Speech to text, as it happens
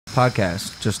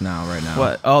podcast just now, right now.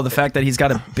 What? Oh, the fact that he's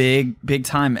got a big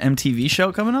time MTV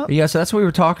show coming up? Yeah, so that's what we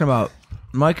were talking about.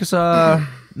 Mike's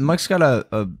got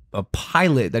a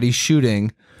pilot that he's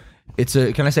shooting. It's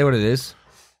a. Can I say what it is?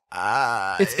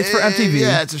 It's for MTV.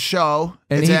 Yeah, it's a show.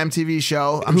 It's an MTV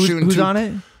show. I'm shooting. Who's on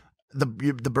it? The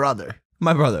brother.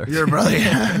 My brother. Your brother.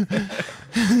 Yeah.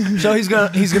 So he's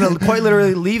gonna quite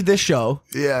literally leave this show.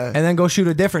 Yeah. And then go shoot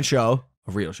a different show,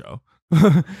 a real show,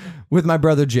 with my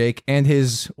brother Jake and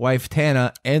his wife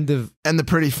Tana and the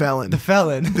pretty felon. The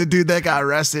felon. The dude that got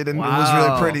arrested and was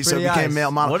really pretty, so it became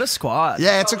male model. What a squad.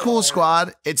 Yeah, it's a cool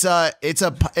squad. It's a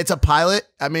pilot.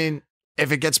 I mean,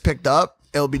 if it gets picked up,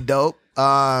 it'll be dope.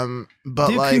 But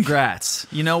dude, like, congrats.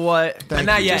 You know what?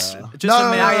 Not yet. Just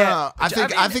no.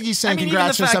 I think he's saying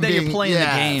congrats even the for fact that being you're playing the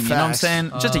game. Facts. You know what I'm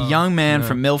saying? Just a young man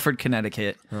from Milford,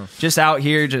 Connecticut, just out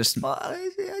here, just. I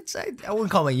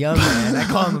wouldn't call him a young man. I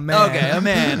call him a man. Okay, a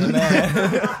man.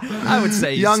 I would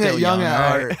say he's still young at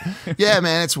heart. Yeah,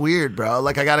 man, it's weird, bro.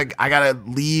 Like I gotta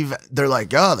leave. They're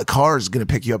like, oh, the car is gonna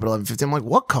pick you up at 11:50. I'm like,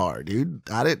 what car, dude?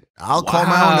 I'll call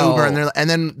my own Uber. And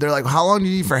then they're like, how long do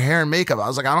you need for hair and makeup? I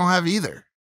was like, I don't have either.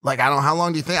 Like, how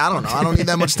long do you think? I don't know. I don't need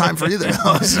that much time for either.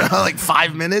 So, like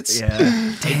 5 minutes. Yeah.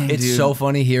 Damn, it's so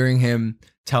funny hearing him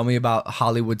tell me about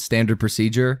Hollywood standard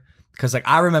procedure. Because like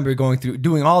I remember going through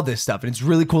doing all this stuff, and it's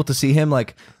really cool to see him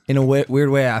like in a weird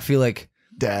way. I feel like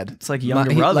dad. It's like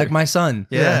younger brother, like my son.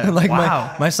 Yeah, like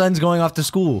my son's going off to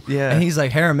school. Yeah, and he's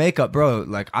like hair and makeup, bro.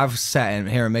 Like I've sat in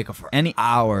hair and makeup for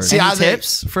hours. Any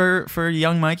tips for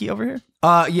young Mikey over here?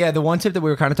 Yeah, the one tip that we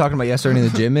were kind of talking about yesterday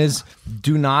in the gym is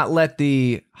do not let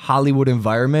the Hollywood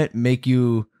environment make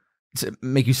you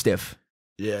stiff.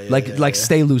 Yeah,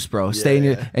 stay loose, bro. Stay in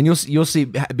your, and you'll see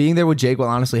being there with Jake will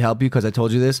honestly help you because I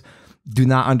told you this. Do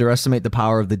not underestimate the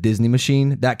power of the Disney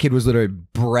machine. That kid was literally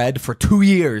bred for 2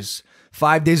 years,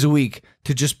 5 days a week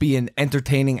to just be an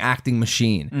entertaining acting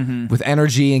machine with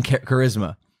energy and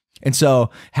charisma. And so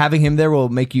having him there will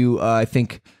make you, I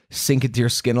think, sink into your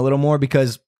skin a little more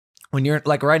because when you're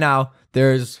like right now,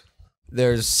 there's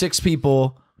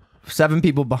 7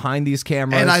 people behind these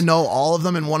cameras. And I know all of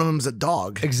them, and one of them's a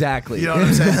dog. Exactly. You know what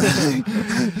I'm saying?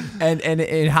 and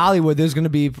in Hollywood, there's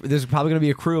probably gonna be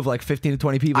a crew of like 15 to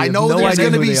 20 people. I know there's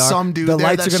gonna be some dude the there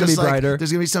lights that's are gonna be just brighter. Like,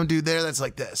 there's gonna be some dude there that's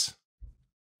like this.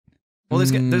 Well,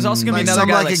 there's also gonna be like another some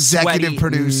guy like executive sweaty,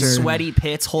 producer, sweaty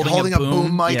pits holding a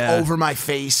boom mic yeah. over my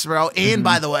face, bro. And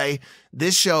by the way,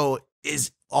 this show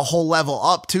is a whole level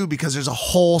up too because there's a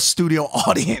whole studio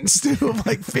audience too of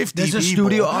like 50 There's people. a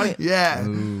studio audience? Yeah.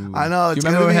 Ooh. I know. Do you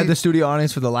remember when we had the studio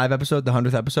audience for the live episode, the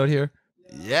 100th episode here?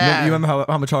 Yeah. You remember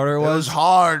how much harder it was? It was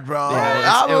hard, bro.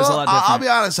 Yeah, it was a lot different. I'll be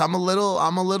honest. I'm a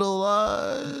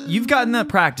little. You've gotten that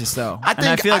practice though.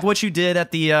 I feel like what you did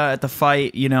at the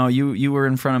fight, you know, you were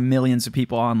in front of millions of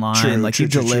people online. You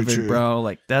delivered, bro.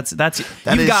 Like that's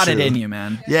you got it in you,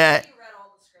 man. Yeah.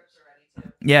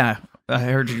 Yeah. I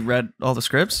heard you read all the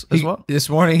scripts as well. This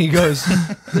morning he goes,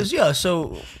 yeah,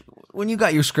 so when you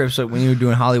got your scripts, like when you were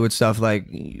doing Hollywood stuff, like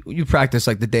you practiced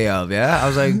like the day of, yeah? I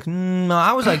was like, no,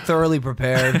 I was like thoroughly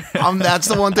prepared. That's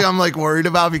the one thing I'm like worried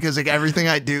about because like everything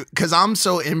I do, because I'm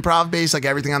so improv based, like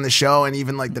everything on the show and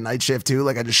even like the night shift too,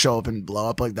 like I just show up and blow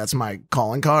up, like that's my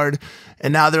calling card.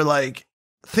 And now they're like,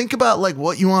 think about like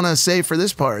what you want to say for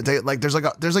this part.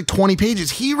 There's like 20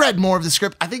 pages. He read more of the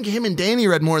script. I think him and Danny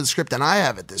read more of the script than I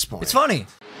have at this point. It's funny.